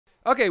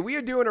Okay, we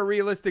are doing a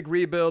realistic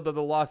rebuild of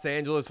the Los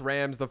Angeles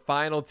Rams, the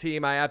final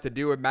team I have to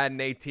do with Madden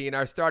 18.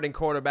 Our starting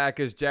quarterback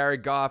is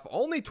Jared Goff,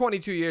 only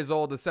 22 years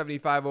old, a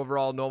 75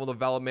 overall normal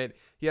development.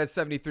 He has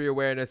 73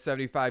 awareness,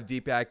 75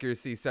 deep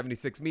accuracy,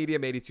 76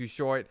 medium, 82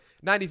 short,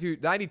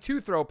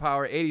 92 throw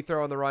power, 80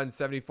 throw on the run,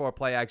 74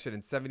 play action,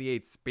 and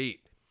 78 speed.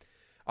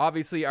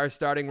 Obviously, our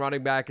starting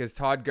running back is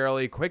Todd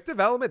Gurley. Quick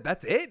development,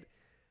 that's it?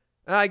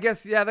 I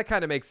guess, yeah, that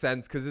kind of makes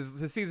sense because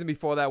his season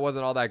before that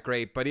wasn't all that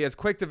great. But he has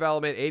quick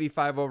development,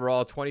 85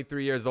 overall,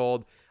 23 years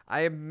old.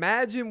 I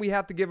imagine we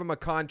have to give him a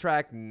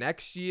contract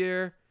next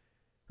year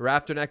or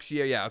after next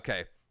year. Yeah,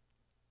 okay.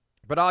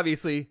 But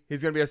obviously,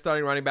 he's going to be a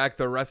starting running back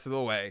the rest of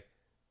the way.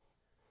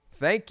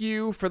 Thank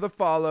you for the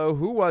follow.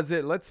 Who was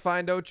it? Let's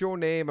find out your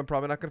name. I'm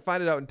probably not going to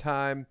find it out in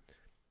time.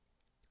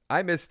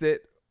 I missed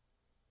it.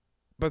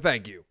 But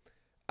thank you.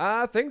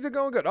 Things are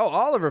going good. Oh,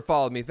 Oliver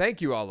followed me.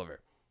 Thank you, Oliver.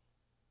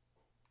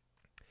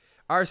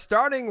 Our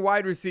starting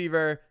wide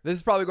receiver, this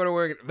is probably going to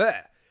work.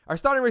 Bleh. Our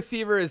starting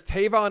receiver is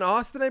Tavon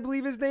Austin, I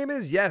believe his name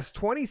is. Yes,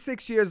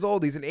 26 years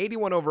old. He's an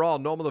 81 overall,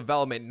 normal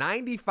development,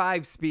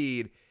 95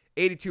 speed,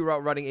 82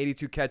 route running,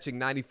 82 catching,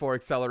 94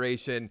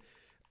 acceleration.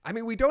 I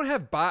mean, we don't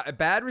have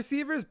bad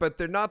receivers, but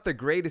they're not the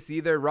greatest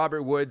either.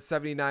 Robert Woods,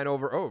 79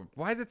 over. Oh,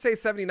 why does it say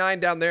 79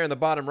 down there in the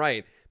bottom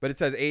right? But it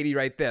says 80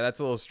 right there. That's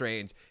a little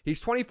strange.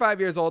 He's 25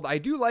 years old. I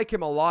do like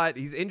him a lot.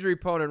 He's injury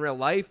prone in real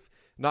life.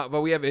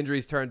 But we have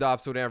injuries turned off,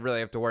 so we don't really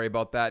have to worry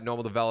about that.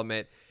 Normal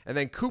development. And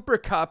then Cooper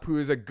Kupp, who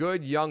is a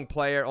good young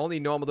player, only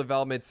normal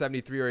development,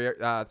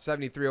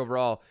 73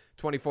 overall,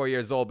 24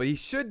 years old. But he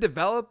should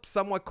develop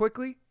somewhat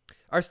quickly.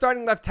 Our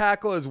starting left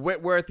tackle is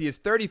Whitworth. He is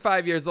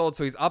 35 years old,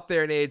 so he's up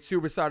there in age.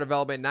 Superstar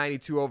development,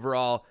 92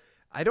 overall.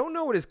 I don't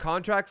know what his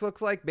contract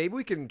looks like. Maybe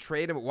we can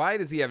trade him. Why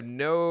does he have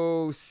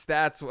no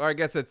stats? Or I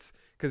guess it's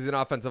because he's an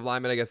offensive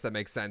lineman. I guess that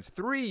makes sense.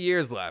 3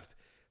 years left.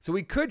 So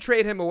we could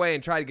trade him away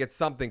and try to get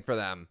something for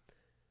them.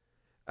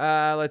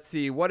 Let's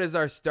see. What does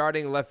our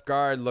starting left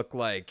guard look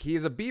like?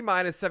 He's a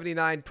B-minus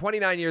 79,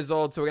 29 years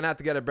old, so we're going to have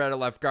to get a better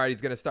left guard.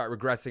 He's going to start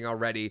regressing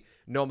already.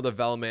 Normal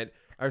development.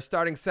 Our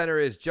starting center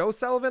is Joe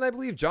Sullivan, I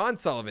believe. John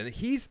Sullivan.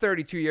 He's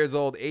 32 years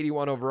old,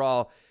 81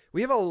 overall.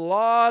 We have a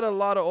lot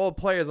of old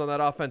players on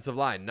that offensive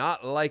line.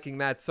 Not liking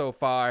that so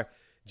far.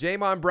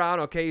 Jamon Brown,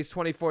 okay, he's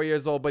 24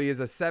 years old, but he is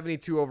a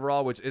 72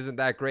 overall, which isn't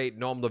that great.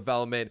 Normal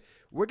development.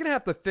 We're going to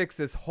have to fix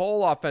this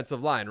whole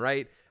offensive line,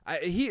 right?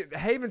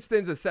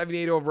 Havenston's a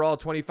 78 overall,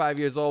 25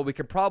 years old. We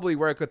could probably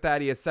work with that.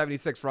 He has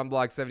 76 run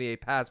block, 78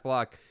 pass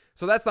block.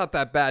 So that's not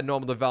that bad.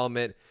 Normal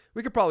development.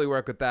 We could probably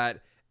work with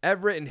that.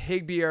 Everett and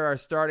Higbee are our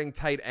starting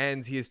tight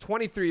ends. He is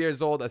 23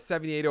 years old, a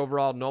 78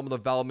 overall, normal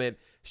development.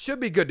 Should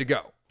be good to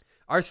go.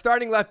 Our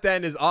starting left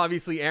end is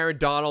obviously Aaron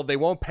Donald. They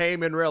won't pay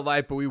him in real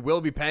life, but we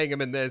will be paying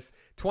him in this.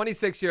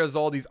 26 years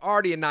old. He's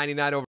already a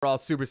 99 overall,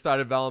 superstar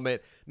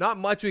development. Not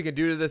much we can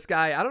do to this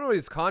guy. I don't know what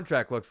his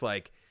contract looks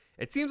like.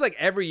 It seems like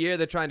every year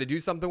they're trying to do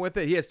something with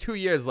it. He has 2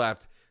 years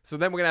left, so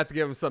then we're going to have to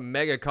give him some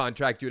mega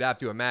contract you'd have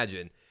to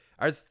imagine.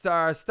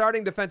 Our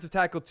starting defensive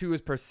tackle 2 is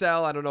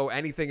Purcell. I don't know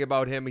anything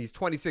about him. He's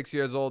 26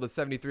 years old, a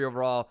 73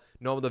 overall,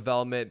 normal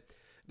development.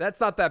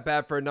 That's not that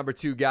bad for a number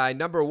 2 guy.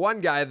 Number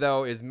 1 guy,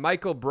 though, is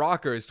Michael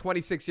Brockers,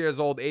 26 years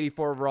old,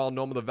 84 overall,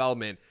 normal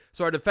development.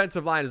 So our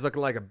defensive line is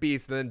looking like a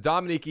beast. And then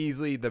Dominique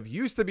Easley, that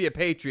used to be a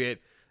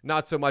Patriot,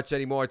 not so much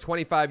anymore.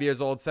 25 years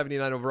old,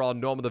 79 overall,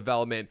 normal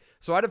development.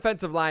 So our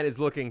defensive line is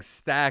looking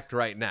stacked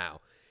right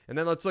now. And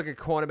then let's look at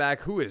cornerback.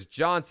 Who is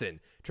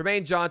Johnson?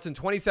 Tremaine Johnson,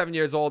 27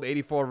 years old,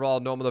 84 overall,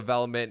 normal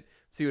development.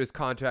 See what his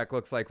contract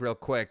looks like real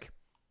quick.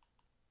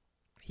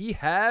 He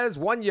has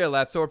 1 year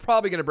left, so we're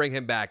probably going to bring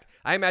him back.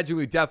 I imagine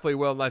we definitely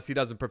will unless he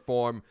doesn't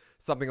perform,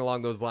 something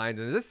along those lines.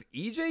 And is this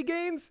EJ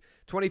Gaines?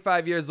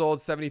 25 years old,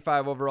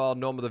 75 overall,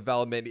 normal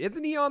development.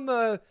 Isn't he on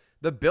the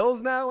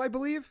Bills now, I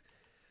believe?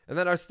 And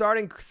then our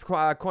starting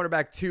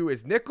cornerback 2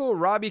 is Nickel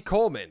Robbie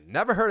Coleman.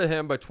 Never heard of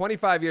him, but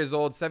 25 years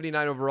old,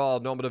 79 overall,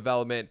 normal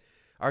development.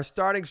 Our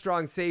starting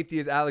strong safety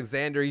is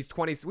Alexander. He's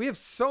 20. We have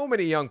so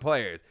many young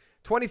players.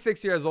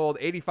 26 years old,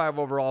 85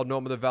 overall,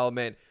 normal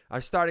development.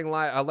 Our starting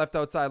left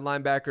outside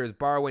linebacker is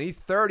Barwin. He's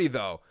 30,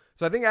 though.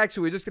 So I think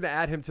actually we're just going to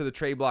add him to the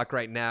trade block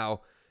right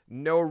now.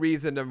 No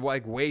reason to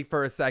wait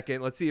for a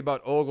second. Let's see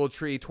about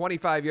Ogletree.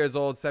 25 years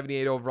old,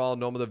 78 overall,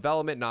 normal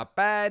development. Not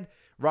bad.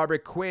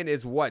 Robert Quinn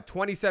is what?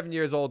 27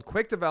 years old,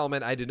 quick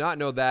development. I did not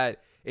know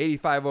that.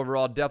 85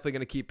 overall, definitely going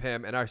to keep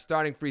him. And our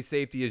starting free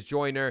safety is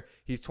Joyner.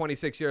 He's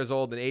 26 years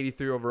old and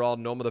 83 overall,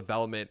 normal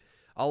development.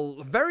 A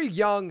very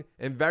young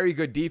and very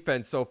good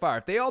defense so far.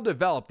 If they all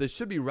develop, this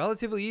should be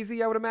relatively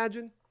easy, I would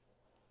imagine.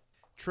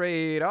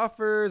 Trade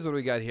offers. What do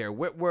we got here?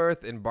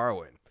 Whitworth and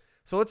Barwin.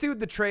 So let's see what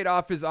the trade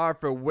offers are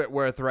for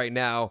Whitworth right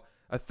now.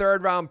 A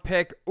 3rd round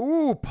pick.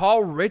 Ooh,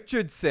 Paul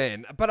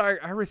Richardson. But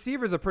our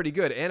receivers are pretty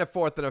good. And a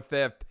 4th and a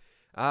 5th.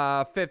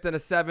 5th and a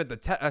 7th.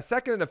 A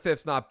 2nd and a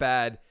 5th's not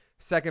bad.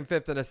 2nd,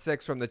 5th, and a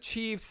 6th from the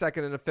Chiefs.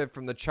 2nd and a 5th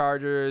from the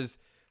Chargers.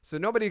 So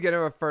nobody's getting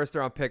a 1st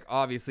round pick,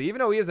 obviously. Even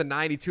though he is a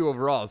 92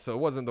 overall, so it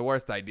wasn't the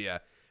worst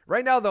idea.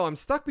 Right now, though, I'm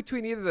stuck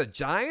between either the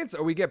Giants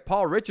or we get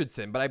Paul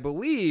Richardson. But I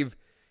believe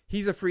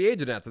he's a free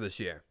agent after this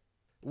year.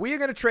 We are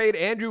going to trade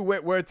Andrew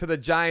Whitworth to the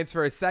Giants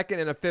for a 2nd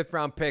and a 5th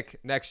round pick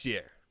next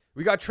year.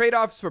 We got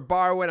trade-offs for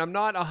Barwin. I'm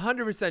not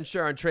 100%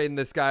 sure on trading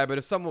this guy, but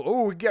if someone...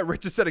 Ooh, we get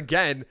Richardson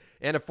again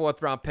and a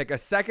 4th round pick. A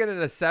 2nd and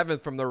a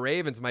 7th from the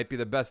Ravens might be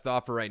the best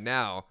offer right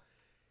now.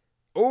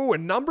 Ooh, a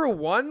number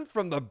 1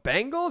 from the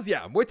Bengals?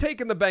 Yeah, we're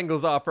taking the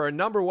Bengals offer. A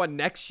number 1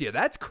 next year.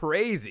 That's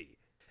crazy.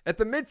 At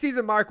the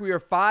midseason mark, we are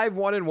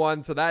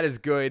 5-1-1, so that is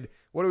good.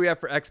 What do we have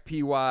for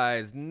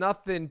XP-wise?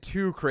 Nothing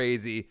too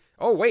crazy.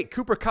 Oh, wait,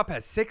 Cooper Kupp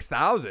has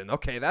 6,000.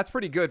 Okay, that's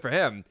pretty good for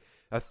him.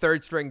 A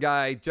 3rd-string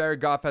guy. Jared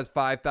Goff has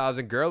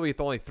 5,000. Gurley with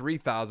only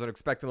 3,000.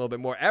 Expecting a little bit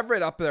more.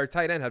 Everett up there,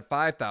 tight end, had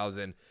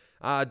 5,000.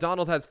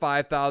 Donald has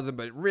 5,000,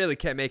 but really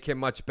can't make him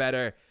much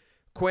better.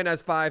 Quinn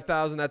has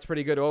 5,000. That's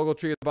pretty good.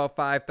 Ogletree with about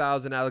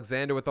 5,000.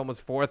 Alexander with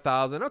almost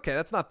 4,000. Okay,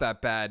 that's not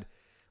that bad.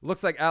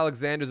 Looks like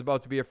Alexander's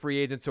about to be a free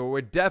agent, so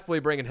we're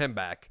definitely bringing him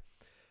back.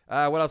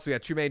 What else we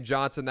got? Trumaine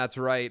Johnson, that's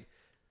right.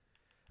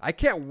 I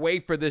can't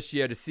wait for this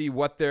year to see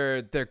what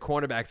their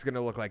cornerback's going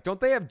to look like. Don't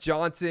they have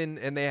Johnson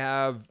and they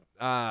have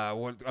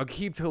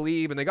Aqib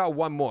Talib and they got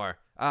one more?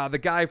 The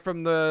guy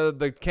from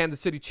the Kansas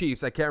City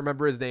Chiefs. I can't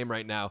remember his name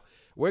right now.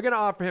 We're going to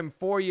offer him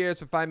 4 years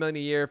for $5 million a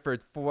year for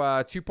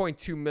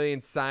 $2.2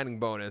 million signing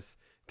bonus.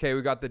 Okay,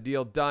 we got the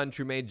deal done.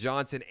 Trumaine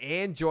Johnson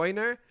and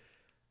Joyner.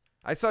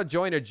 I saw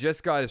Joyner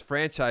just got his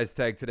franchise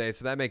tag today,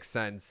 so that makes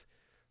sense.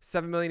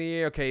 $7 million a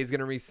year. Okay, he's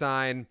going to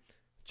re-sign.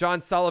 John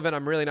Sullivan,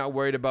 I'm really not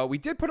worried about. We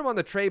did put him on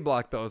the trade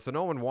block, though, so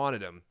no one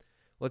wanted him.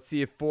 Let's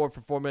see if 4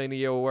 for $4 million a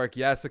year will work.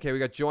 Yes, okay, we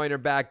got Joyner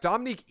back.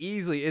 Dominique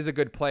Easley is a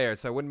good player,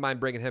 so I wouldn't mind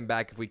bringing him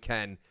back if we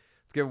can.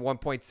 Let's give him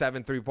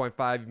 1.7,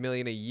 3.5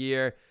 million a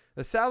year.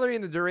 The salary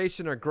and the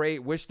duration are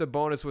great. Wish the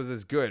bonus was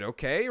as good.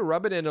 Okay,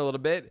 rub it in a little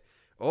bit.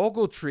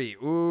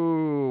 Ogletree.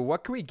 Ooh,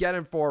 what can we get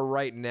him for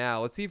right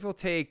now? Let's see if he'll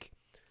take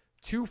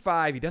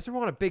 2.5. He doesn't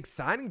want a big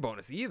signing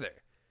bonus either.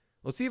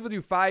 Let's see if we'll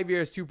do 5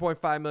 years,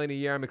 2.5 million a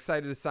year. I'm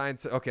excited to sign.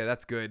 Okay,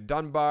 that's good.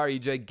 Dunbar,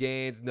 EJ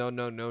Gaines. No,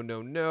 no, no,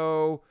 no,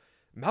 no.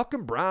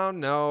 Malcolm Brown,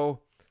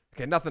 no.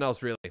 Okay, nothing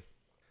else really.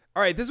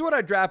 All right, this is what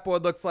our draft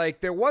board looks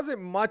like. There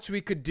wasn't much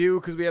we could do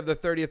because we have the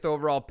 30th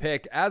overall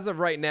pick. As of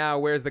right now,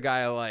 where's the guy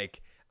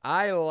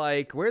I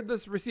like? Where'd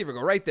this receiver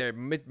go? Right there,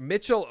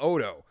 Mitchell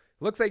Odo.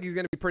 Looks like he's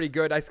going to be pretty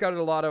good. I scouted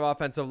a lot of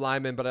offensive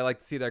linemen, but I like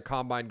to see their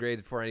combine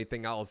grades before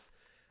anything else.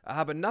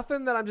 But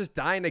nothing that I'm just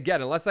dying to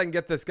get, unless I can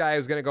get this guy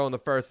who's going to go in the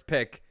first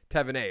pick,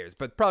 Tevin Ayers.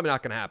 But probably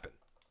not going to happen.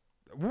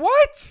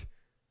 What?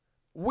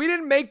 We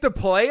didn't make the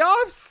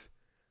playoffs?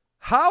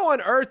 How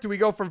on earth do we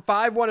go from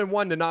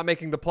 5-1-1 to not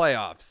making the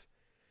playoffs?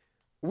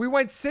 We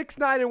went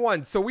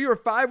 6-9-1. So we were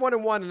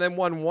 5-1-1 and then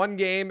won 1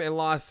 game and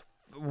lost.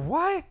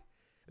 What?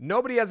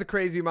 Nobody has a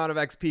crazy amount of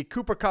XP.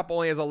 Cooper Kupp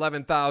only has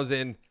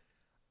 11,000.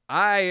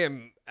 I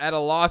am at a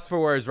loss for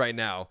words right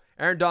now.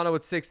 Aaron Donald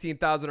with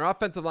 16,000. Our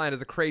offensive line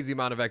has a crazy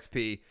amount of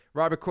XP.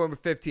 Robert Quinn with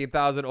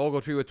 15,000.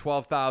 Ogletree with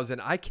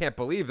 12,000. I can't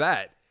believe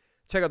that.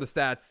 Check out the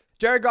stats.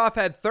 Jared Goff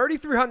had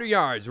 3,300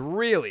 yards.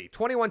 Really?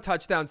 21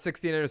 touchdowns,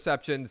 16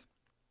 interceptions.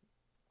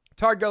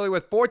 Todd Gurley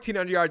with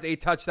 1,400 yards,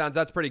 8 touchdowns.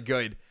 That's pretty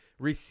good.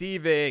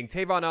 Receiving.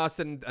 Tavon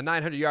Austin,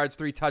 900 yards,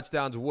 3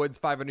 touchdowns. Woods,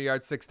 500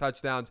 yards, 6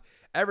 touchdowns.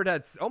 Everett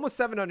had almost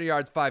 700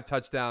 yards, 5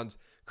 touchdowns.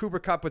 Cooper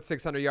Kupp with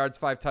 600 yards,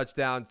 5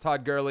 touchdowns.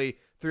 Todd Gurley,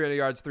 300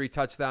 yards, 3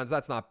 touchdowns.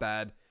 That's not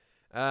bad.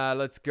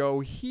 Let's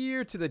go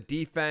here to the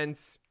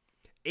defense.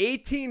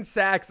 18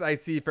 sacks I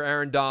see for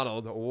Aaron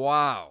Donald.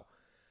 Wow.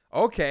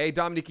 Okay,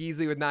 Dominique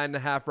Easley with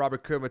 9.5.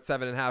 Robert Quinn with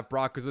 7.5.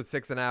 Brockers with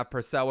 6.5.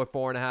 Purcell with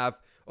 4.5.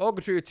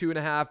 Ogletree with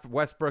 2.5.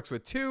 Westbrooks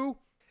with 2.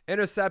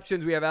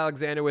 Interceptions, we have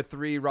Alexander with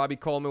 3. Robbie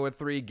Coleman with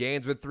 3.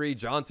 Gaines with 3.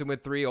 Johnson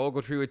with 3.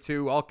 Ogletree with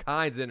 2. All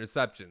kinds of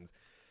interceptions.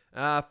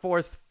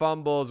 Forced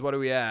fumbles, what do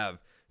we have?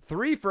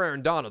 3 for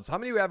Aaron Donald. So how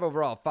many do we have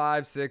overall?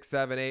 5, 6,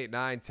 7, 8,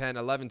 9, 10,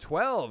 11,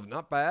 12.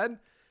 Not bad.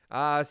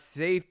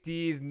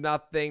 Safeties,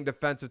 nothing.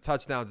 Defensive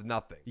touchdowns,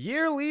 nothing.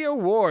 Yearly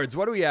awards,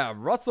 what do we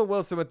have? Russell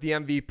Wilson with the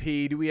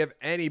MVP. Do we have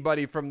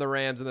anybody from the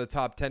Rams in the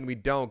top 10? We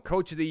don't.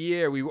 Coach of the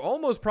year, we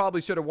almost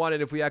probably should have won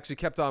it if we actually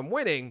kept on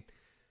winning.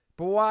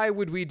 But why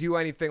would we do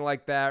anything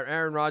like that?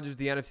 Aaron Rodgers,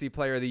 the NFC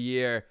Player of the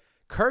Year.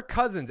 Kirk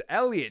Cousins,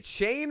 Elliott,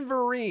 Shane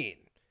Vereen.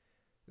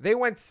 They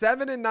went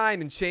 7-9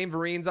 and Shane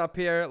Vereen's up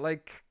here.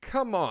 Like,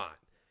 come on.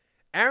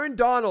 Aaron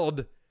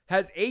Donald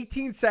has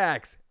 18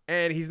 sacks.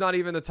 And he's not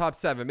even in the top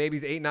 7. Maybe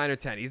he's 8, 9, or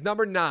 10. He's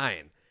number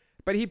 9.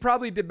 But he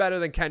probably did better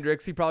than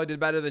Kendricks. He probably did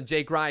better than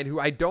Jake Ryan, who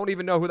I don't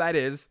even know who that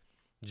is.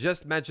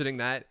 Just mentioning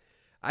that.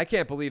 I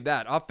can't believe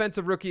that.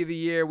 Offensive Rookie of the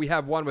Year. We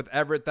have one with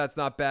Everett. That's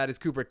not bad. Is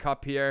Cooper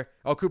Kupp here?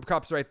 Oh, Cooper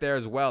Kupp's right there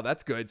as well.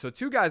 That's good. So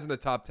 2 guys in the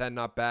top 10.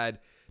 Not bad.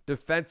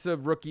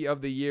 Defensive Rookie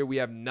of the Year. We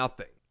have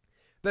nothing.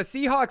 The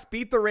Seahawks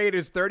beat the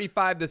Raiders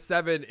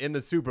 35-7 in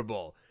the Super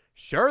Bowl.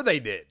 Sure they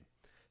did.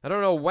 I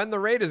don't know when the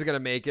Raiders are going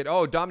to make it.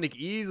 Oh, Dominique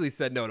Easley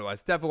said no to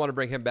us. Definitely want to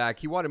bring him back.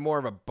 He wanted more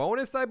of a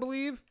bonus, I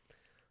believe.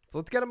 So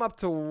let's get him up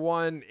to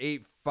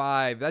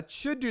 185. That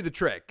should do the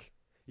trick.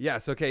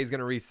 Yes, okay, he's going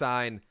to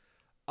re-sign.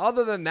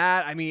 Other than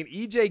that, I mean,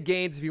 EJ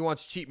Gaines, if he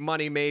wants cheap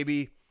money,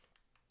 maybe.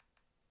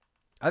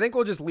 I think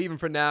we'll just leave him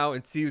for now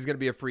and see who's going to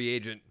be a free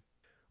agent.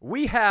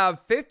 We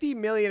have 50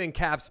 million in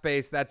cap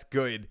space. That's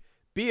good.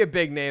 Be a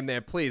big name there,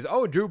 please.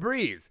 Oh, Drew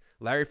Brees,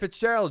 Larry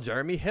Fitzgerald,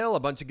 Jeremy Hill, a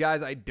bunch of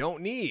guys I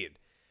don't need.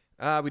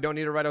 We don't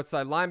need a right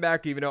outside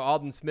linebacker, even though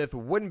Aldon Smith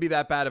wouldn't be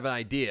that bad of an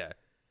idea.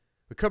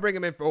 We could bring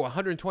him in for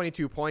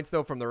 122 points,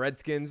 though, from the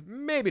Redskins.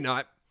 Maybe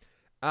not.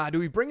 Do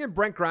we bring in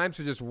Brent Grimes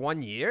for just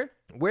 1 year?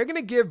 We're going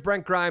to give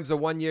Brent Grimes a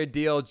 1-year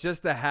deal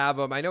just to have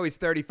him. I know he's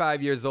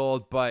 35 years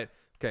old, but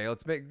okay,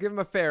 let's give him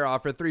a fair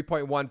offer.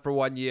 3.1 for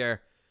 1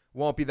 year.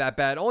 Won't be that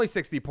bad. Only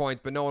 60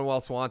 points, but no one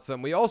else wants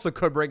him. We also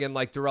could bring in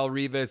like Darrelle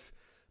Revis,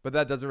 but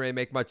that doesn't really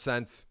make much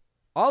sense.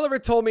 Oliver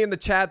told me in the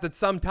chat that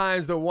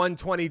sometimes the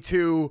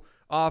 122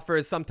 offer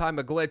is sometime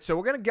a glitch. So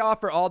we're going to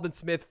offer Aldon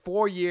Smith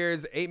 4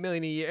 years, $8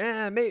 million a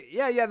year.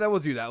 Yeah, that will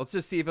do that. Let's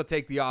just see if he'll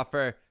take the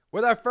offer.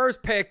 With our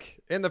first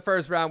pick in the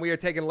first round, we are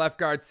taking left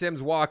guard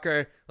Sims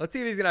Walker. Let's see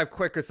if he's going to have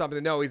quick or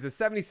something. No, he's a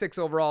 76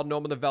 overall,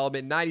 normal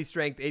development, 90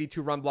 strength,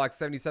 82 run block,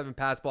 77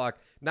 pass block,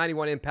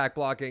 91 impact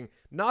blocking.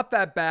 Not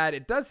that bad.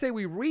 It does say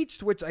we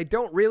reached, which I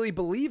don't really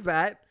believe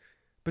that,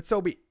 but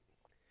so be it.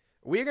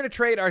 We're going to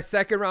trade our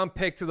second round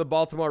pick to the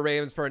Baltimore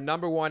Ravens for a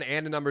number 1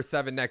 and a number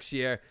 7 next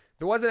year. If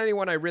there wasn't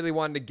anyone I really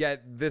wanted to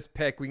get this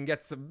pick, we can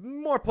get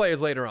some more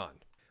players later on.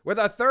 With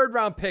our third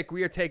round pick,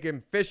 we are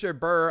taking Fisher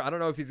Burr. I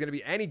don't know if he's going to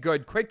be any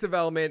good. Quick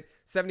development,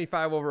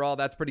 75 overall.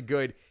 That's pretty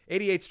good.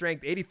 88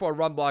 strength, 84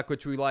 run block,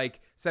 which we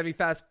like.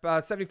 75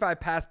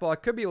 pass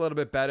block, could be a little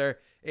bit better.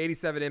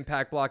 87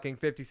 impact blocking,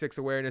 56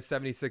 awareness,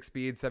 76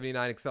 speed,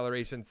 79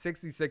 acceleration,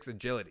 66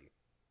 agility.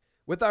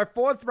 With our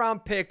fourth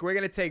round pick, we're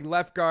going to take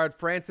left guard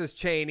Francis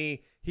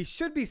Chaney. He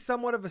should be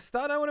somewhat of a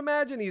stud, I would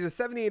imagine. He's a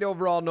 78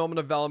 overall, normal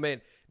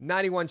development,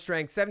 91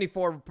 strength,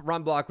 74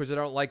 run block, which I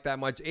don't like that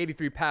much.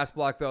 83 pass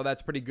block, though.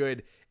 That's pretty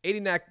good.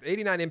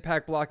 89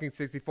 impact blocking,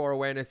 64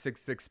 awareness,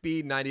 66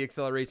 speed, 90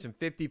 acceleration,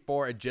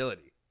 54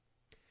 agility.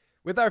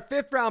 With our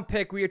fifth round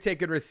pick, we are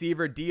taking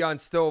receiver Dion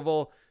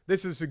Stovall.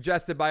 This was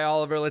suggested by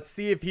Oliver. Let's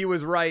see if he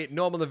was right.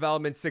 Normal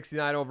development,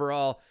 69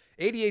 overall.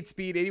 88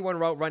 speed, 81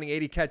 route running,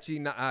 80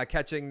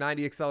 catching,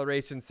 90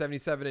 acceleration,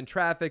 77 in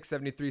traffic,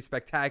 73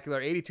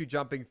 spectacular, 82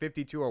 jumping,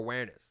 52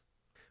 awareness.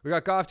 We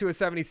got Goff to a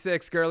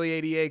 76, Gurley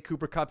 88,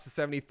 Cooper Kupp's a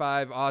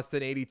 75,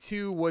 Austin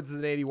 82, Woods is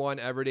an 81,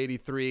 Everett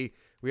 83.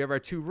 We have our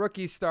three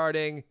rookies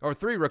starting,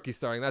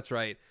 that's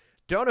right.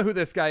 Don't know who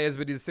this guy is,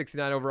 but he's a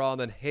 69 overall,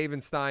 and then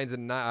Havenstein's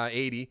an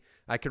 80.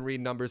 I can read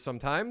numbers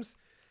sometimes.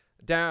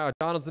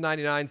 Donald's a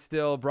 99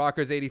 still.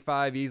 Brocker's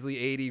 85, Easley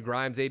 80,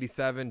 Grimes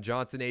 87,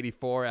 Johnson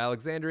 84,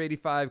 Alexander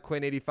 85,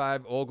 Quinn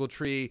 85,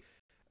 Ogletree.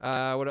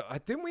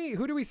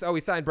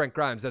 We signed Brent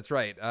Grimes. That's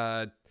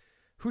right.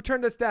 Who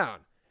turned us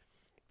down?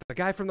 The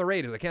guy from the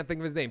Raiders. I can't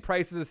think of his name.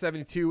 Price is a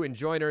 72, and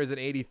Joyner is an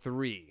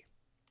 83.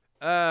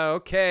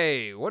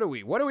 Okay. What are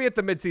we at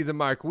the midseason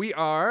mark? We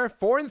are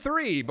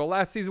 4-3, but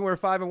last season we were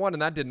 5-1,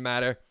 and that didn't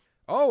matter.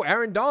 Oh,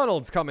 Aaron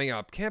Donald's coming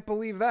up. Can't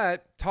believe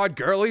that. Todd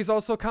Gurley's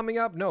also coming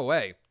up. No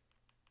way.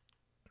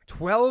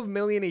 $12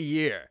 million a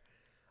year.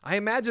 I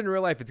imagine in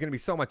real life it's going to be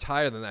so much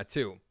higher than that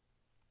too.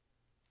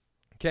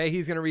 Okay,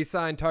 he's going to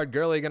re-sign. Todd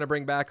Gurley going to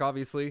bring back,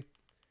 obviously.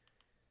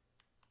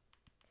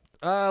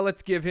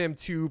 Let's give him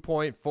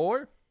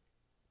 2.4.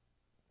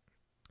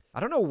 I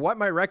don't know what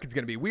my record's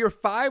going to be. We were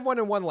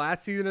 5-1-1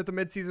 last season at the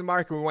midseason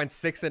mark, and we went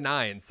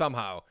 6-9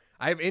 somehow.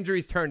 I have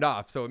injuries turned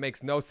off, so it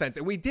makes no sense.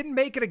 And we didn't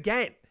make it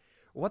again.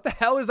 What the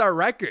hell is our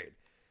record?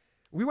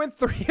 We went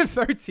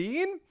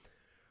 3-13?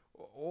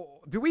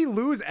 Do we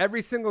lose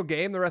every single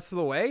game the rest of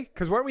the way?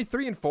 Because weren't we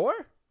 3-4?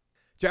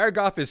 Jared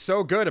Goff is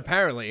so good,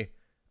 apparently.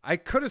 I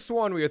could have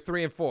sworn we were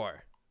 3-4.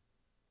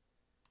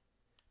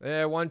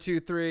 There, 1, 2,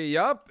 3,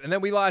 yup. And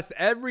then we lost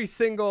every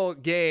single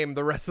game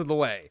the rest of the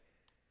way.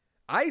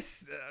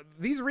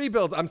 These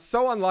rebuilds, I'm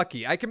so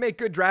unlucky. I can make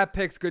good draft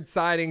picks, good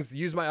signings,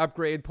 use my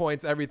upgrade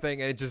points,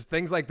 everything, and just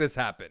things like this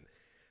happen.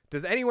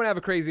 Does anyone have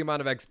a crazy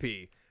amount of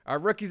XP? Our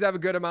rookies have a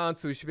good amount,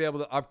 so we should be able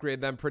to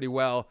upgrade them pretty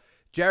well.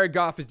 Jared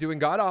Goff is doing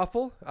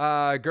god-awful.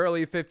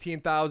 Gurley,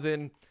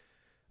 15,000.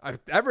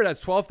 Everett has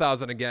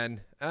 12,000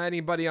 again.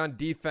 Anybody on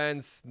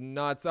defense?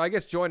 Not so. I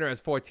guess Joyner has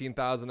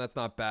 14,000. That's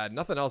not bad.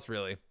 Nothing else,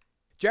 really.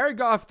 Jared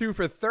Goff threw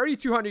for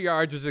 3,200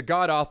 yards, which is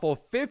god-awful.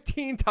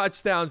 15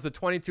 touchdowns to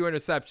 22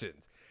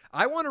 interceptions.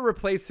 I want to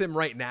replace him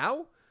right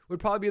now. Would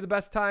probably be the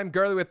best time.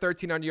 Gurley with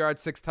 1,300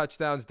 yards, 6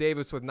 touchdowns.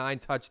 Davis with 9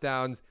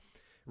 touchdowns.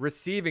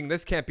 Receiving,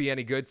 this can't be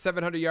any good.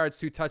 700 yards,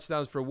 2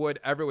 touchdowns for Wood.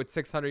 Everett with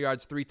 600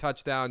 yards, 3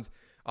 touchdowns.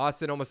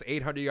 Austin almost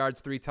 800 yards,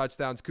 3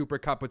 touchdowns. Cooper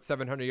Kupp with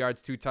 700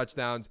 yards, 2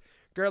 touchdowns.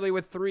 Gurley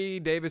with 3.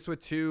 Davis with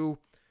 2.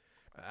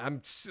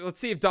 Let's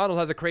see if Donald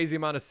has a crazy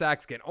amount of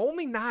sacks again.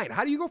 Only 9.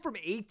 How do you go from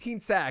 18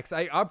 sacks?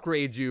 I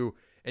upgrade you,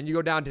 and you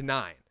go down to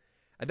 9.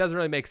 That doesn't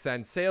really make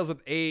sense. Sales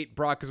with 8.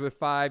 Brock is with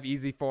 5.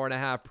 Easy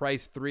 4.5.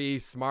 Price 3.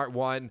 Smart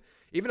 1.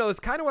 Even though it's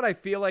kind of what I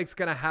feel like is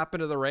going to happen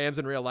to the Rams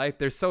in real life.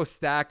 They're so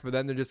stacked, but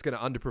then they're just going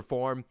to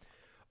underperform.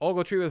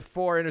 Ogletree with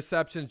 4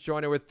 interceptions,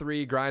 Joyner with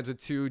 3, Grimes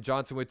with 2,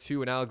 Johnson with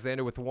 2, and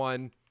Alexander with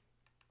 1.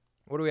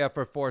 What do we have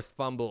for forced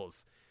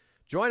fumbles?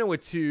 Joyner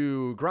with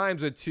 2,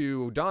 Grimes with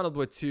 2, Donald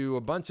with 2,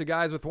 a bunch of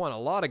guys with 1, a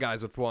lot of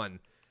guys with 1.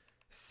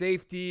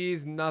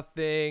 Safeties,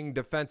 nothing.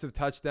 Defensive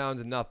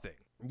touchdowns, nothing.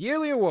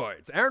 Yearly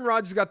awards. Aaron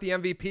Rodgers got the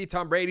MVP.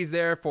 Tom Brady's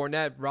there.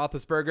 Fournette,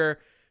 Roethlisberger,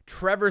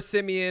 Trevor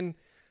Siemian.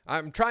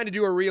 I'm trying to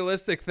do a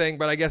realistic thing,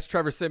 but I guess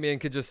Trevor Siemian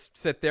could just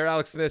sit there.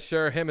 Alex Smith,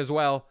 sure, him as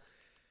well.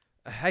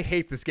 I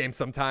hate this game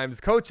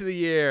sometimes. Coach of the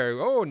year.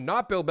 Oh,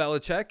 not Bill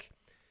Belichick.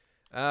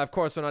 Of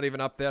course, we're not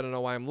even up there. I don't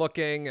know why I'm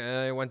looking.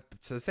 I went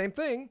to the same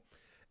thing.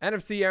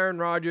 NFC, Aaron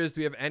Rodgers.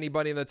 Do we have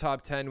anybody in the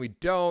top 10? We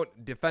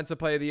don't. Defensive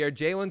player of the year,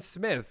 Jalen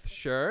Smith.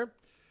 Sure.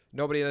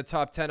 Nobody in the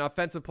top 10.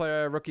 Offensive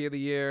player, rookie of the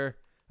year.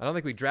 I don't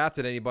think we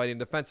drafted anybody. In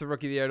defensive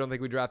rookie of the year, I don't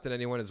think we drafted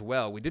anyone as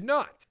well. We did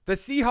not. The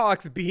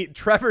Seahawks beat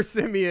Trevor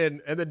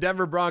Siemian and the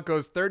Denver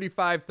Broncos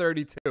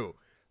 35-32.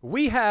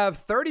 We have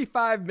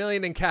 $35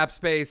 million in cap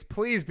space.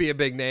 Please be a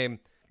big name.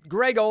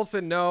 Greg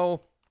Olsen,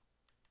 no.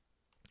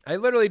 I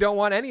literally don't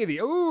want any of the.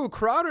 Ooh,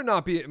 Crowder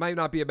might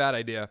not be a bad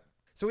idea.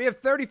 So we have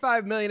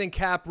 $35 million in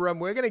cap room.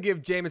 We're going to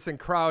give Jamison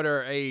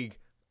Crowder a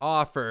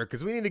offer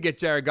because we need to get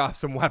Jared Goff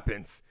some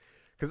weapons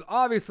because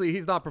obviously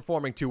he's not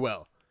performing too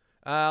well.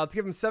 Let's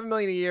give him $7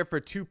 million a year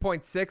for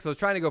 2.6. I was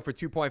trying to go for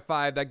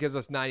 2.5. That gives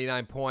us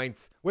 99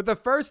 points. With the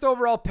first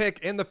overall pick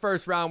in the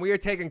first round, we are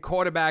taking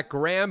quarterback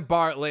Graham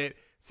Bartlett.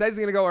 Says he's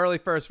going to go early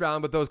first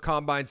round with those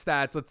combine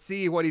stats. Let's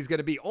see what he's going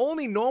to be.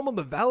 Only normal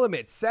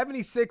development.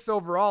 76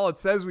 overall. It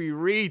says we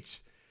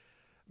reached.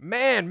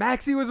 Man,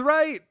 Maxie was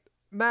right.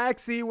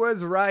 Maxie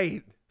was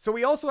right. So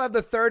we also have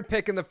the third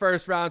pick in the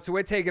first round. So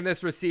we're taking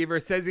this receiver.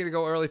 Says he's going to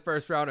go early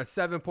first round. A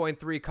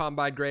 7.3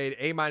 combine grade.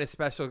 A-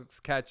 special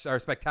catch or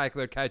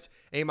spectacular catch.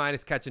 A-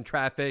 catch in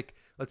traffic.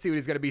 Let's see what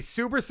he's going to be.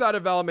 Superstar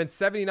development.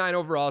 79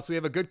 overall. So we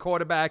have a good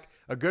quarterback.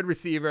 A good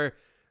receiver.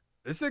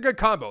 This is a good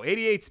combo.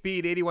 88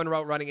 speed, 81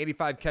 route running,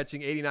 85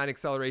 catching, 89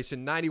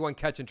 acceleration, 91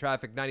 catch in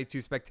traffic,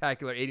 92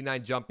 spectacular,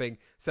 89 jumping,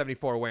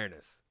 74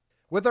 awareness.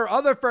 With our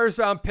other first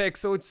round pick,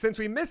 so since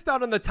we missed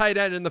out on the tight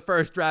end in the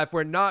first draft,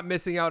 we're not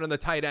missing out on the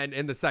tight end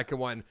in the second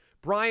one.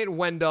 Bryant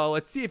Wendell,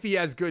 let's see if he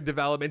has good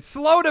development.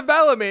 Slow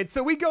development,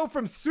 so we go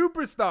from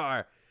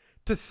superstar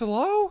to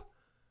slow?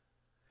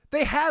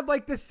 They had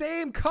like the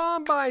same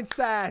combine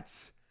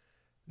stats.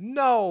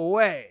 No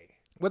way.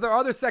 With our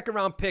other second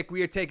round pick,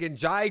 we are taking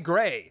Jai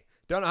Gray.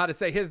 Don't know how to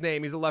say his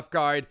name. He's a left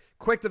guard.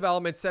 Quick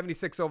development,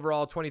 76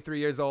 overall, 23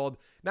 years old.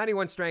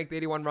 91 strength,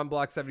 81 run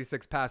block,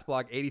 76 pass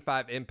block,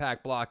 85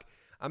 impact block.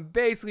 I'm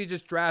basically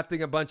just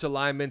drafting a bunch of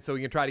linemen so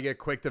we can try to get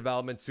quick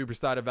development,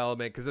 superstar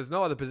development, because there's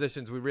no other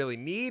positions we really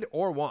need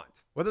or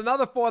want. With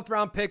another fourth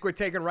round pick, we're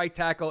taking right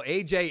tackle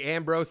AJ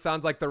Ambrose.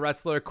 Sounds like the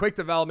wrestler. Quick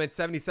development,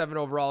 77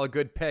 overall, a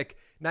good pick.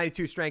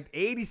 92 strength,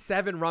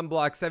 87 run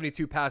block,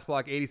 72 pass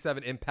block,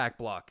 87 impact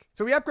block.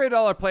 So we upgraded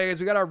all our players.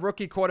 We got our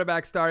rookie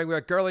quarterback starting. We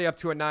got Gurley up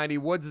to a 90.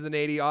 Woods is an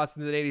 80.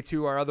 Austin's an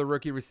 82. Our other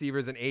rookie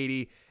receivers an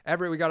 80.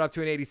 Everett we got up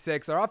to an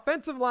 86. Our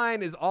offensive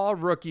line is all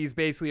rookies,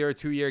 basically, or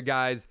 2-year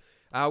guys.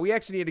 We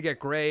actually need to get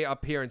Gray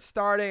up here and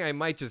starting. I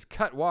might just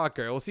cut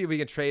Walker. We'll see if we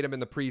can trade him in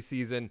the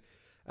preseason.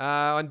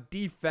 On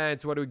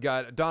defense, what do we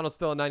got? Donald's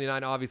still a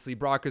 99, obviously.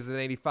 Brockers is an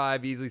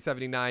 85, easily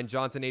 79.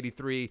 Johnson,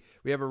 83.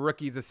 We have a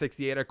rookies a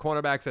 68. Our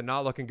cornerbacks are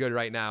not looking good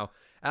right now.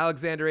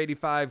 Alexander,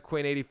 85.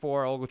 Quinn,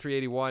 84. Ogletree,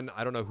 81.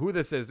 I don't know who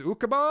this is.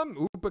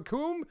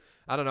 Upakum?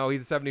 I don't know.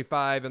 He's a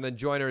 75. And then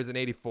Joyner is an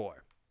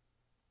 84.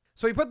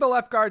 So we put the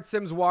left guard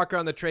Sims Walker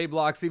on the trade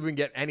block, see if we can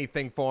get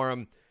anything for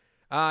him.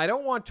 I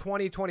don't want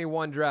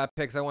 2021 draft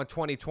picks. I want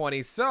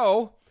 2020.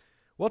 So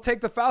we'll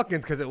take the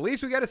Falcons because at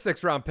least we get a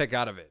 6th-round pick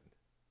out of it.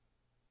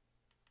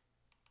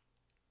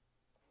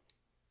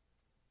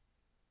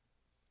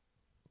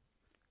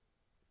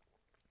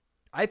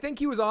 I think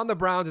he was on the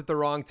Browns at the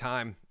wrong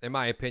time, in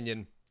my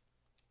opinion.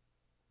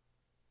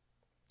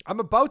 I'm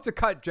about to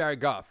cut Jared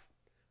Goff,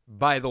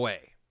 by the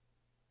way.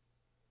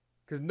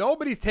 Because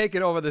nobody's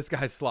taking over this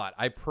guy's slot.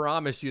 I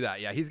promise you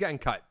that. Yeah, he's getting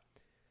cut.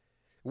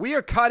 We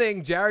are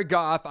cutting Jared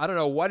Goff. I don't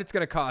know what it's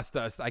going to cost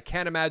us. I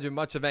can't imagine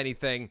much of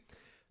anything.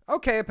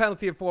 Okay, a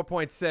penalty of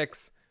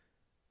 4.6.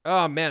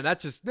 Oh, man,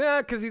 that's just...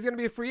 because he's going to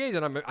be a free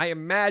agent. I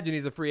imagine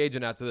he's a free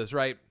agent after this,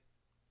 right?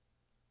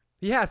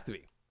 He has to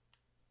be.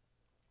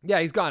 Yeah,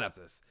 he's gone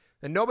after this.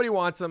 And nobody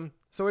wants him,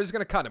 so we're just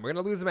going to cut him. We're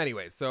going to lose him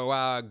anyway.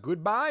 So,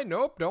 goodbye.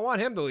 Nope, don't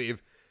want him to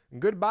leave.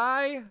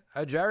 Goodbye,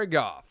 Jared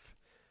Goff.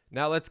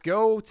 Now let's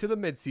go to the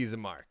midseason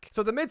mark.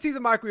 So the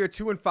midseason mark, we are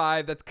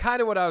 2-5. That's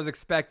kind of what I was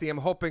expecting. I'm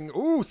hoping,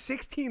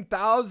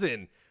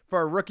 16,000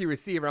 for a rookie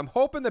receiver. I'm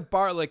hoping that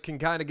Bartlett can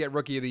kind of get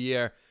rookie of the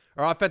year.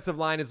 Our offensive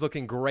line is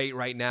looking great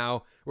right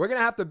now. We're going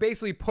to have to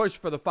basically push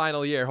for the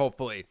final year,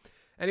 hopefully.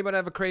 Anybody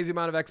have a crazy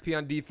amount of XP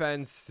on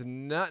defense?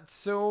 Not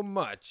so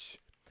much.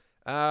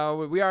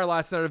 We are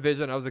last in our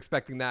division. I was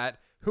expecting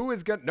that. Who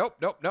is going to...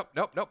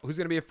 Nope. Who's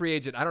going to be a free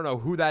agent? I don't know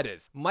who that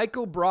is.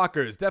 Michael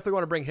Brockers. Definitely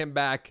want to bring him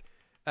back.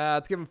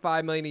 Let's give him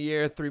 $5 million a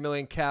year, $3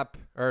 million cap,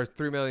 or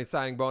 $3 million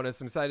signing bonus.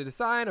 I'm excited to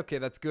sign. Okay,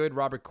 that's good.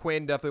 Robert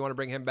Quinn, definitely want to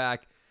bring him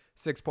back.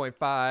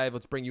 6.5.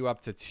 Let's bring you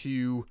up to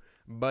 2.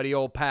 Buddy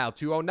old pal.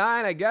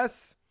 209, I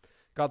guess.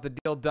 Got the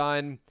deal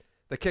done.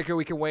 The kicker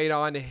we can wait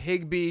on.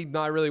 Higbee,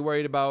 not really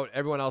worried about.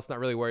 Everyone else not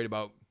really worried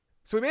about.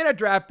 So we made our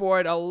draft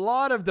board. A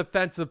lot of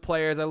defensive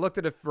players. I looked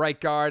at a right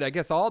guard. I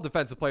guess all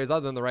defensive players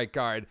other than the right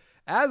guard.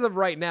 As of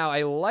right now,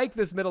 I like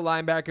this middle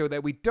linebacker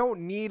that we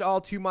don't need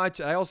all too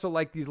much. I also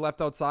like these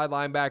left outside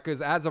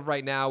linebackers. As of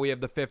right now, we have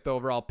the 5th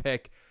overall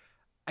pick.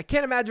 I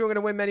can't imagine we're going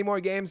to win many more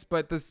games,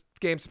 but this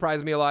game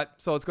surprised me a lot.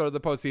 So let's go to the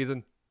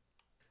postseason.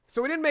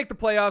 So we didn't make the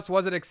playoffs.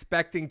 Wasn't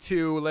expecting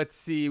to. Let's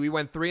see. We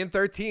went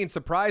 3-13.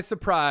 Surprise,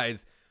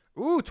 surprise.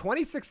 Ooh,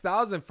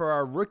 $26,000 for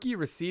our rookie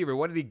receiver.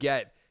 What did he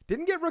get?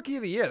 Didn't get Rookie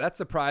of the Year. That's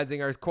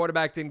surprising. Our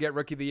quarterback didn't get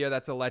Rookie of the Year.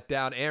 That's a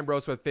letdown.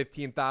 Ambrose with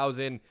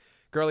 $15,000.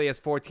 Gurley has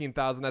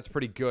 $14,000. That's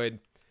pretty good.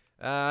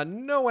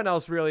 No one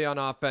else really on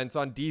offense.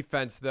 On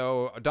defense,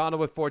 though, Donald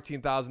with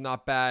 $14,000.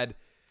 Not bad.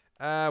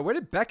 Where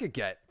did Beckett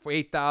get? For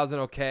 $8,000.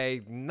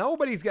 Okay.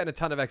 Nobody's getting a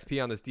ton of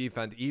XP on this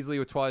defense. Easily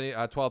with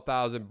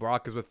 $12,000.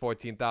 Brock is with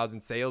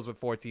 $14,000. Sales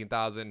with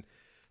 $14,000.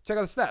 Check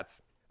out the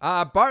stats.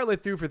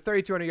 Bartlett threw for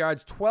 3,200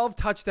 yards, 12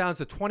 touchdowns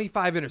to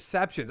 25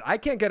 interceptions. I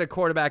can't get a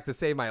quarterback to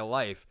save my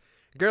life.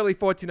 Gurley,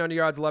 1,400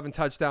 yards, 11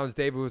 touchdowns.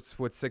 David was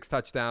with 6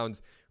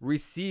 touchdowns.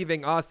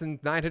 Receiving, Austin,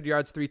 900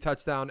 yards, 3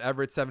 touchdowns.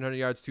 Everett, 700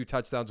 yards, 2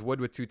 touchdowns.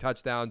 Wood with 2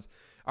 touchdowns.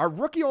 Our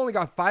rookie only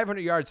got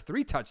 500 yards,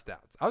 3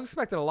 touchdowns. I was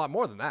expecting a lot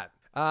more than that.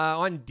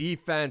 On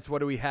defense, what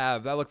do we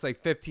have? That looks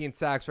like 15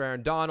 sacks for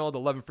Aaron Donald,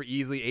 11 for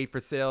Easley, 8 for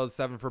Sales,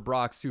 7 for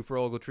Brock, 2 for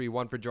Ogletree,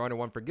 1 for Joyner,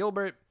 1 for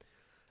Gilbert.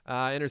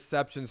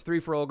 Interceptions, 3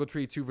 for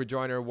Ogletree, 2 for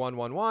Joyner,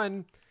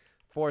 1.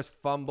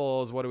 Forced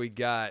fumbles, what do we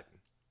got?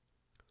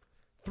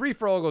 3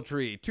 for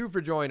Ogletree, 2 for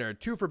Joyner,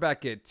 2 for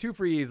Beckett, 2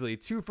 for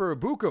Easley, 2 for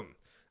Bukum,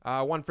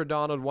 1 for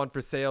Donald, 1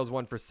 for Sales,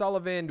 1 for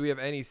Sullivan. Do we have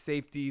any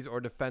safeties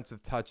or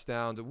defensive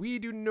touchdowns? We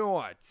do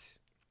not.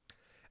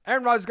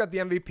 Aaron Rodgers got the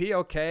MVP.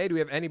 Okay. Do we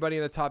have anybody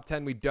in the top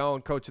 10? We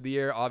don't. Coach of the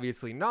Year,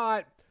 obviously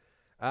not.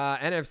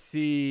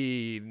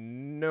 NFC,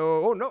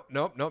 no. Oh,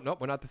 nope.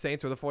 We're not the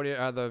Saints. We're the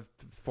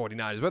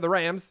 49ers. We're the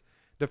Rams.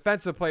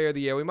 Defensive Player of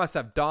the Year. We must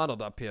have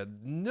Donald up here.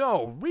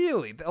 No,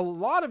 really. A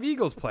lot of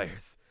Eagles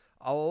players.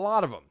 A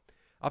lot of them.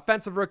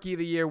 Offensive Rookie of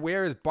the Year.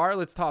 Where is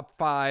Bartlett's top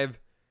 5?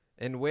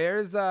 And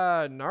where's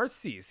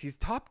Narcisse? He's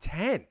top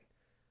 10.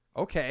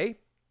 Okay.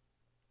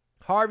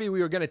 Harvey we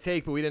were going to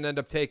take, but we didn't end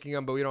up taking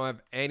him. But we don't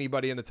have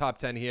anybody in the top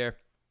 10 here.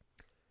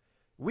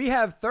 We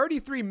have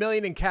 $33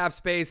 million in cap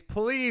space.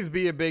 Please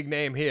be a big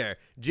name here.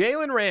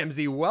 Jalen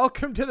Ramsey,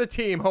 welcome to the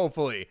team,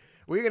 hopefully.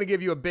 We're going to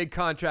give you a big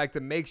contract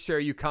to make sure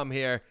you come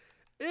here.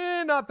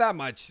 Not that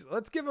much. I'll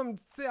give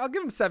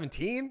him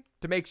 17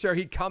 to make sure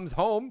he comes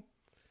home.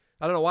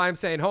 I don't know why I'm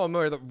saying home.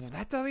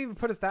 That doesn't even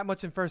put us that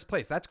much in first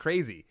place. That's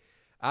crazy.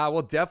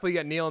 We'll definitely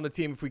get Neal on the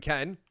team if we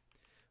can.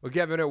 We're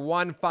giving it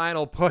one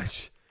final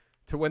push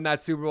to win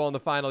that Super Bowl in the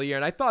final year.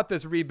 And I thought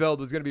this rebuild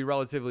was going to be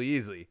relatively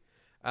easy.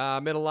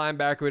 Middle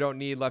linebacker, we don't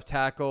need. Left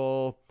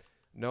tackle,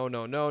 no.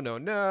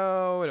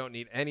 We don't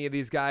need any of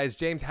these guys.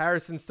 James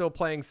Harrison still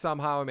playing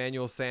somehow.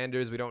 Emmanuel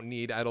Sanders, we don't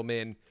need.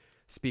 Edelman,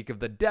 speak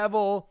of the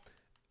devil.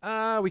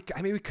 We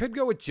could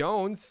go with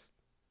Jones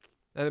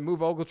and then move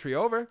Ogletree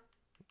over.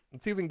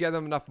 Let's see if we can get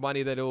them enough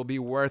money that it will be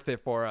worth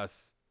it for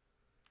us.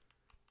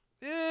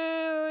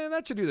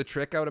 That should do the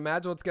trick, I would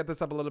imagine. Let's get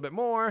this up a little bit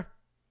more.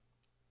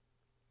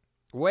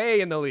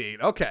 Way in the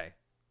lead. Okay.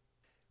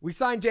 We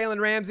signed Jalen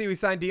Ramsey. We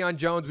signed Deion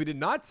Jones. We did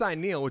not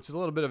sign Neal, which is a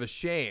little bit of a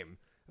shame.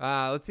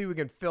 Let's see if we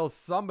can fill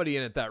somebody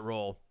in at that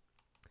role.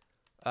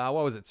 What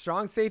was it?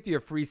 Strong safety or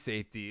free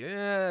safety?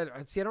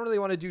 See, I don't really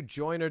want to do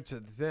Joyner to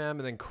them.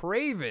 And then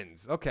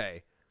Cravens.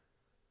 Okay.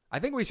 I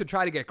think we should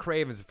try to get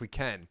Cravens if we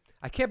can.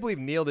 I can't believe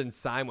Neal didn't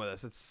sign with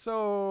us. It's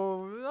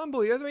so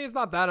unbelievable. I mean, it's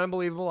not that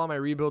unbelievable. All my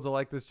rebuilds are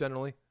like this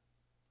generally.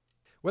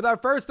 With our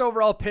first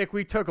overall pick,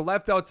 we took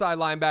left outside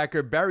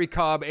linebacker Barry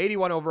Cobb,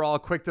 81 overall,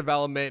 quick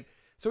development.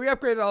 So we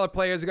upgraded all our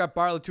players. We got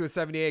Bartlett to a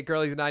 78,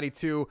 Gurley's a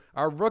 92.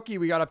 Our rookie,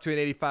 we got up to an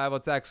 85.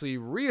 Let's actually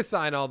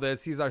reassign all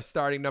this. He's our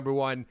starting number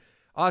 1.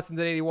 Austin's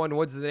an 81,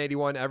 Woods is an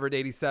 81, Everett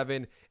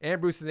 87,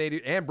 Ambrose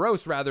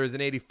is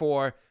an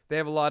 84. They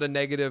have a lot of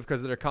negative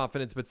because of their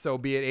confidence, but so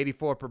be it.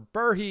 84 for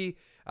Burhey.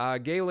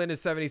 Galen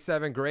is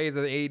 77, Gray's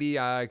an 80,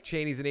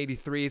 Chaney's an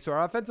 83. So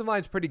our offensive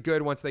line's pretty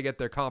good once they get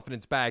their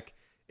confidence back,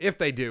 if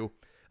they do.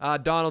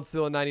 Donald's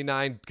still at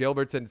 99.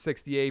 Gilbert's at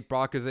 68.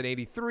 Brocker's at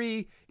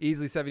 83.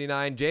 Easily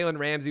 79. Jalen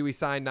Ramsey, we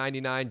signed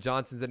 99.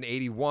 Johnson's at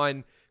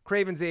 81.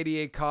 Craven's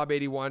 88. Cobb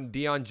 81.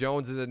 Deion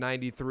Jones is at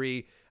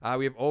 93.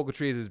 We have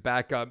Ogletree as his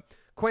backup.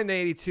 Quinn at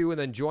 82. And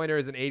then Joyner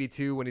is an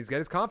 82 when he's got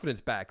his confidence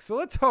back. So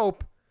let's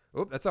hope.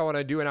 That's all I want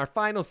to do. In our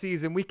final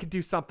season, we can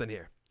do something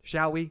here.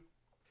 Shall we?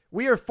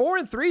 We are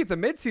 4-3 at the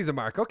midseason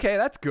mark. Okay,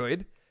 that's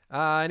good.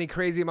 Any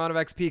crazy amount of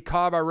XP.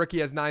 Cobb, our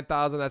rookie, has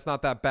 9,000. That's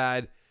not that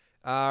bad.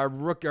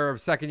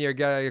 Second-year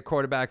guy,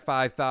 quarterback,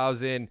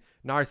 5,000.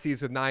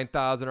 Narcisse with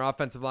 9,000. Our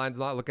offensive line's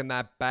not looking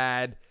that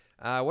bad.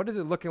 What is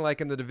it looking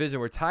like in the division?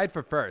 We're tied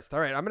for first.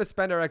 All right, I'm going to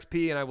spend our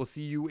XP, and I will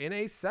see you in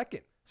a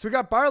second. So we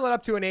got Bartlett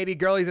up to an 80.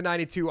 Gurley's a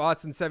 92.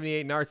 Austin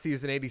 78.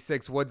 Narcisse an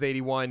 86. Woods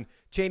 81.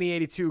 Cheney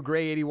 82.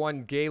 Gray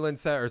 81. Gallin,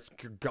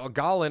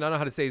 I don't know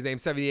how to say his name,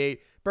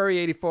 78. Burry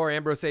 84.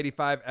 Ambrose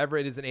 85.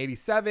 Everett is an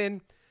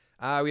 87.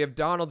 We have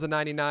Donald's a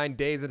 99,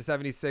 Days at a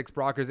 76,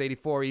 Brockers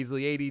 84,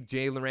 easily 80,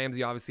 Jalen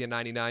Ramsey obviously a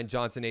 99,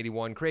 Johnson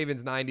 81,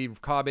 Cravens 90,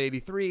 Cobb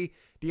 83,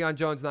 Deion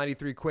Jones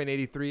 93, Quinn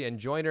 83, and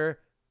Joyner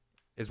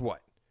is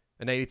what?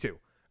 An 82.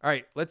 All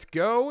right, let's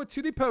go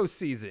to the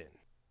postseason.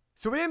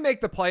 So we didn't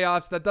make the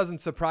playoffs. That doesn't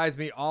surprise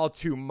me all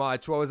too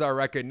much. What was our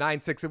record?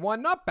 9-6-1.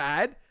 Not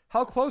bad.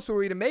 How close were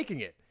we to making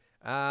it?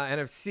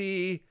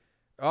 NFC.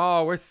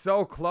 Oh, we're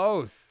so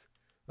close.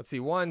 Let's see.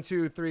 1,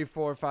 2, 3,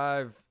 4,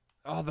 5.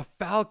 Oh, the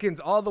Falcons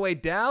all the way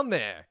down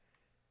there.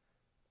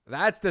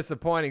 That's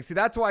disappointing. See,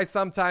 that's why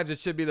sometimes it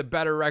should be the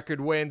better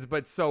record wins,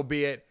 but so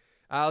be it.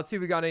 Let's see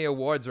if we got any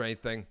awards or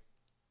anything.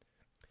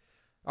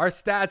 Our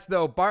stats,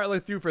 though,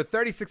 Bartlett threw for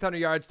 3,600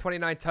 yards,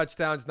 29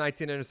 touchdowns,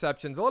 19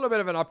 interceptions. A little bit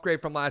of an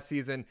upgrade from last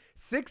season.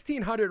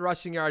 1,600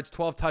 rushing yards,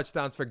 12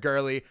 touchdowns for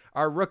Gurley.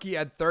 Our rookie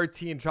had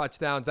 13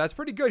 touchdowns. That's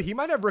pretty good. He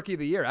might have rookie of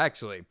the year,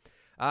 actually.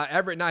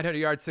 Everett, 900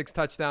 yards, 6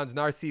 touchdowns.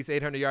 Narcisse,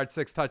 800 yards,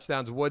 6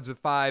 touchdowns. Woods with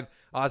 5.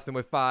 Austin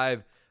with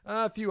 5.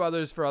 A few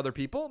others for other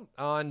people.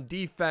 On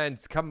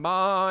defense, come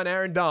on,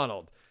 Aaron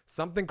Donald.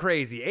 Something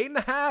crazy.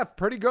 8.5,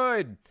 pretty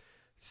good.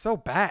 So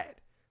bad.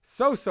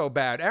 So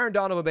bad. Aaron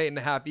Donald with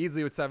 8.5,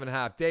 easily with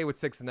 7.5, Day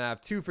with 6.5,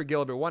 2 for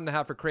Gilbert,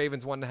 1.5 for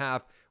Cravens,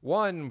 1.5,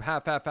 1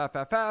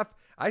 half.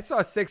 I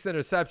saw 6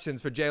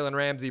 interceptions for Jalen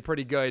Ramsey,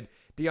 pretty good.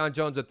 Deion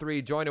Jones with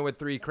 3, Joyner with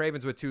 3,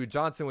 Cravens with 2,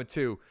 Johnson with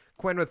 2,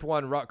 Quinn with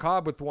 1,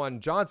 Cobb with 1,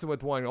 Johnson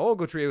with 1,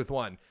 Ogletree with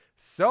 1.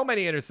 So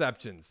many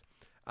interceptions.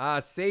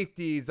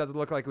 Safeties, doesn't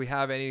look like we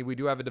have any. We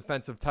do have a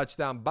defensive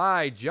touchdown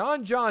by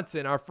John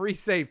Johnson, our free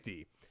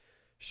safety.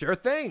 Sure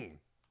thing.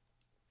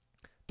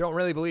 Don't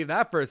really believe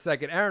that for a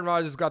second. Aaron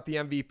Rodgers got the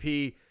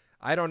MVP.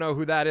 I don't know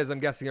who that is. I'm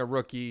guessing a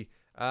rookie.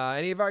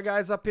 Any of our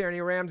guys up here?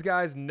 Any Rams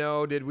guys?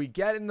 No. Did we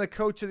get in the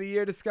Coach of the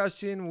Year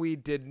discussion? We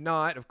did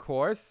not, of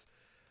course.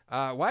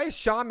 Why is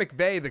Sean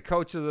McVay the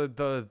coach of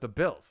the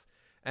Bills?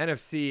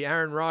 NFC,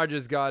 Aaron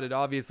Rodgers got it,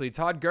 obviously.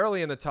 Todd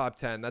Gurley in the top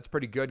 10. That's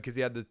pretty good because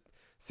he had the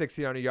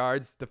 1,600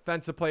 yards.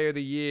 Defensive Player of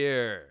the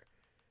Year.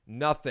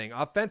 Nothing.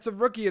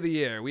 Offensive Rookie of the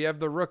Year. We have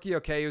the rookie.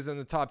 Okay, he was in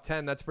the top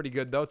 10. That's pretty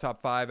good, though. Top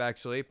 5,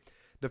 actually.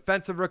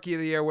 Defensive Rookie of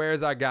the Year,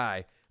 where's our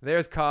guy?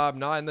 There's Cobb,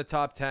 not in the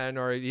top 10,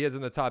 or he is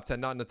in the top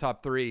 10, not in the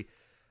top 3.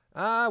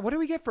 What do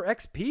we get for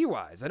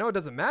XP-wise? I know it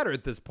doesn't matter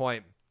at this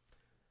point,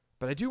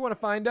 but I do want to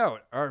find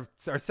out. Our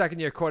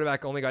second-year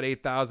quarterback only got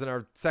 8,000.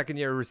 Our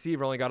second-year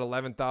receiver only got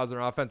 11,000.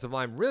 Our offensive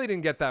line really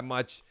didn't get that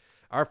much.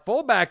 Our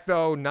fullback,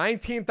 though,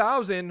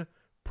 19,000.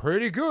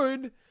 Pretty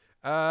good.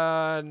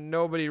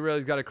 Nobody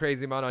really's got a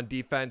crazy amount on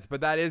defense,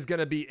 but that is going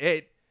to be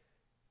it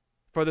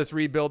for this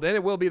rebuild, and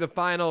it will be the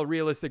final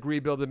realistic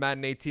rebuild of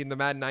Madden 18. The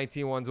Madden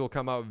 19 ones will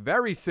come out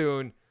very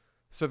soon,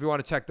 so if you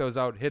want to check those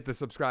out, hit the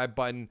subscribe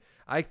button.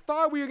 I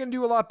thought we were going to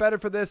do a lot better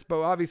for this,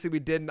 but obviously we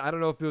didn't. I don't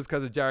know if it was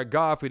because of Jared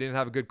Goff, we didn't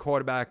have a good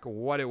quarterback, or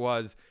what it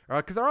was,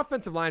 because our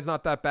offensive line's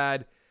not that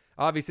bad.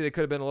 Obviously, they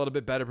could have been a little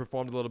bit better,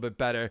 performed a little bit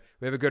better.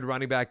 We have a good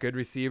running back, good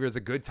receivers, a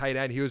good tight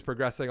end. He was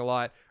progressing a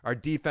lot. Our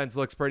defense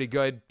looks pretty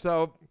good,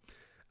 so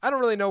I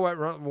don't really know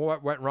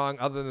what went wrong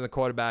other than the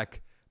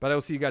quarterback. But I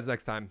will see you guys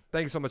next time.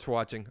 Thank you so much for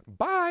watching.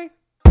 Bye.